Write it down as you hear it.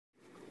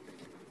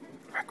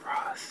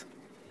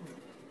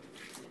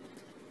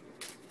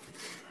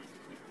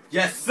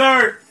Yes,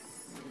 sir.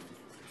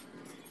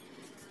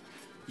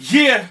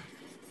 Yeah.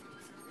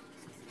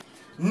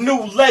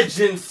 New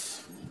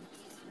legends.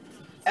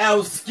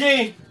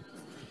 L-Ski.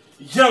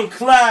 Young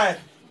Clyde.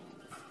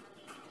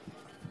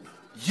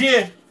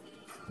 Yeah.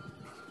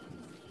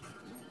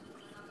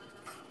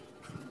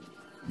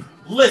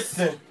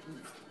 Listen.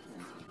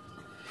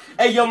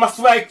 Hey yo, my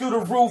swag through the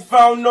roof.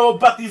 I don't know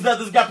about these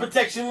others. Got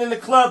protection in the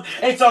club.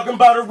 Ain't talking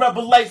about a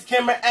rebel lights,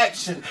 camera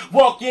action.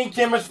 Walk in,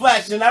 cameras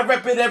flashing. I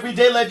rep it every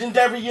day.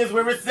 Legendary is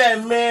where it's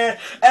at, man.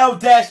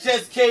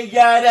 L-SK,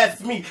 yeah,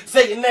 that's me.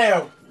 Say it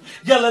now.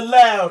 Yell it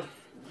loud.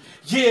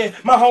 Yeah,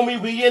 my homie,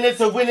 we in it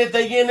to win it,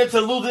 they in it to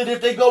lose it.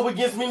 If they go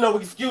against me, no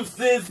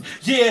excuses.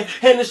 Yeah,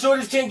 and the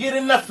shorties can't get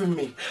enough of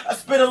me. I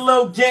spit a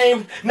little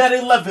game, now they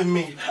loving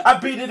me. I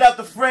beat it out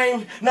the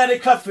frame, now they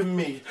cuffing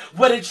me.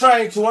 What they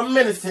trying to? I'm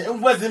innocent, it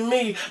wasn't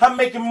me. I'm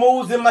making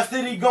moves in my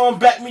city, gon'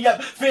 back me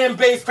up. Fan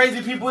base,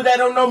 crazy people that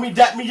don't know me,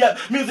 dap me up.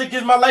 Music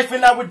is my life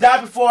and I would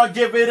die before I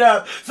give it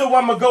up. So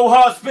I'ma go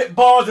hard, spit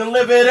balls and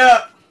live it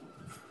up.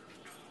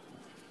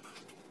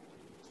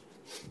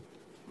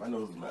 My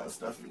nose is mad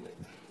stuffy, nigga.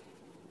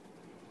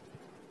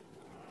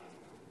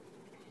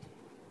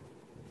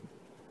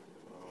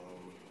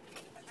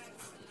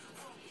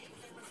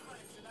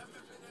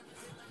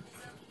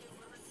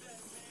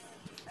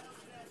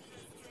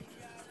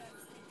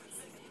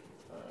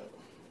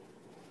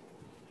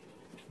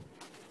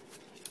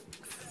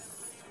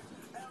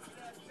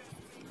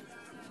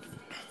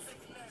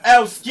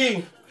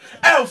 L-Ski!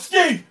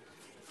 L-Ski!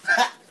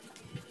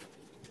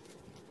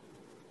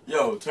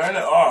 Yo, turn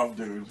it off,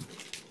 dude.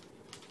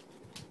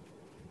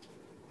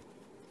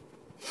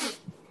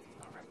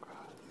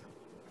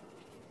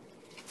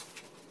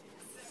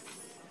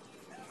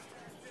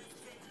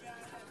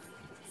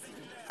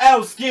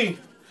 L-Ski!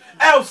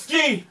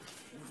 L-Ski!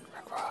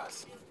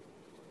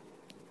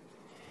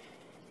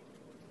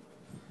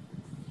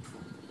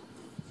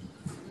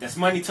 That's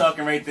money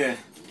talking right there.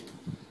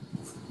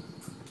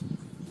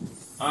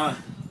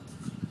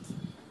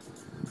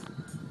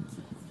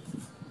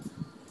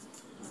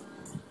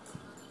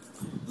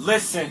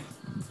 Listen.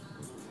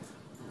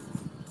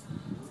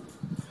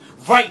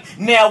 Right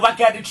now I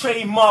got a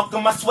trademark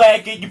on my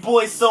swagger. Your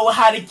boys so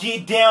hot to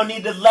get down,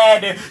 need a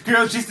ladder.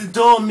 Girls just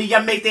adore me, I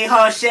make they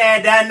heart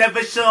shatter. I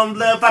never show them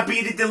love, I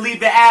beat it to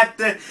leave it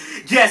after.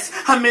 Yes,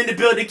 I'm in the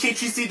building,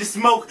 can't you see the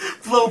smoke?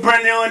 Flow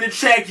burning on the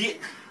track, yeah.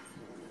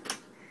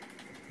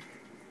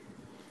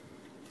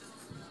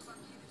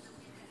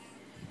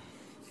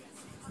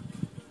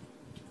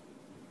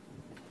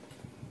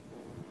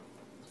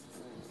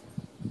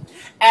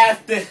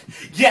 After,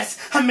 yes,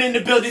 I'm in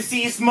the building,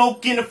 see it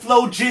smoking, the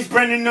flow just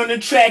burning on the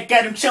track,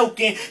 got him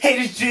choking.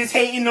 Haters just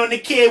hating on the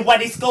kid while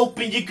they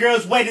scoping. Your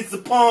girl's wet as a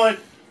pond.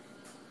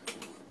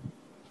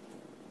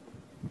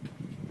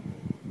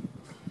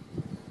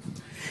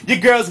 Your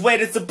girl's wet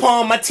as a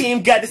pond, my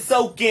team got it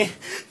soaking.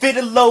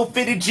 Fitted low,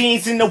 fitted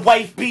jeans in the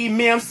white beat.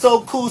 Man, I'm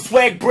so cool,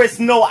 swag bricks,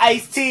 no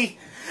iced tea.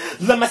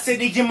 Love my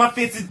city, get my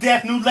fits to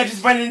death. New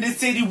legends running the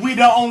city, we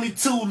the only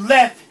two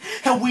left.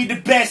 And we the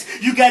best,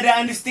 you gotta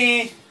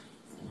understand.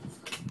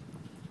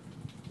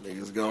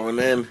 Niggas going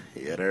in,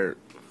 yeah, it hurt.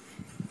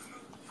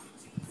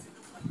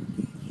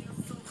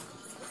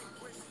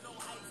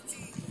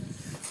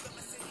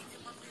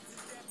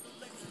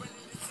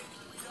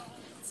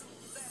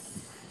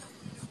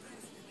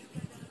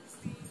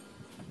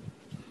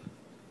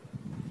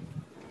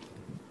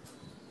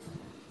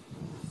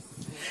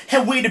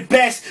 And we the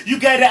best, you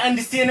gotta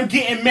understand. I'm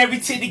getting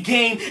married to the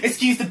game.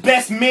 Excuse the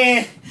best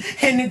man.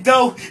 And the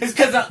dough is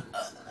cause I'm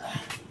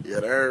Yeah,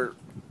 it hurt.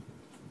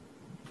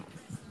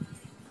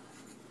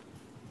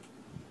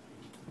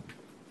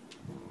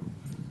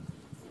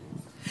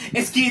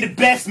 And Ski the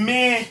best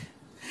man.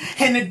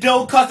 And the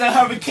dough cause the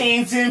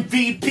Hurricanes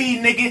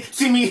MVP, nigga.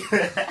 See me.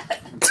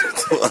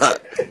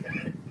 What?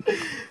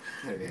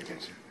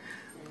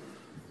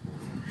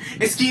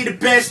 And Ski the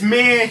best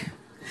man.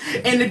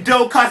 And the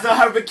dough cause the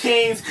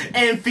Hurricanes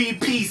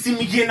MVP. See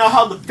me in the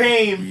Hall of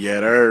Fame. Yeah,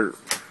 it hurt.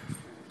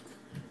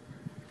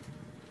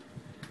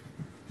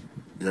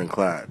 Young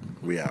Clyde,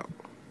 we out.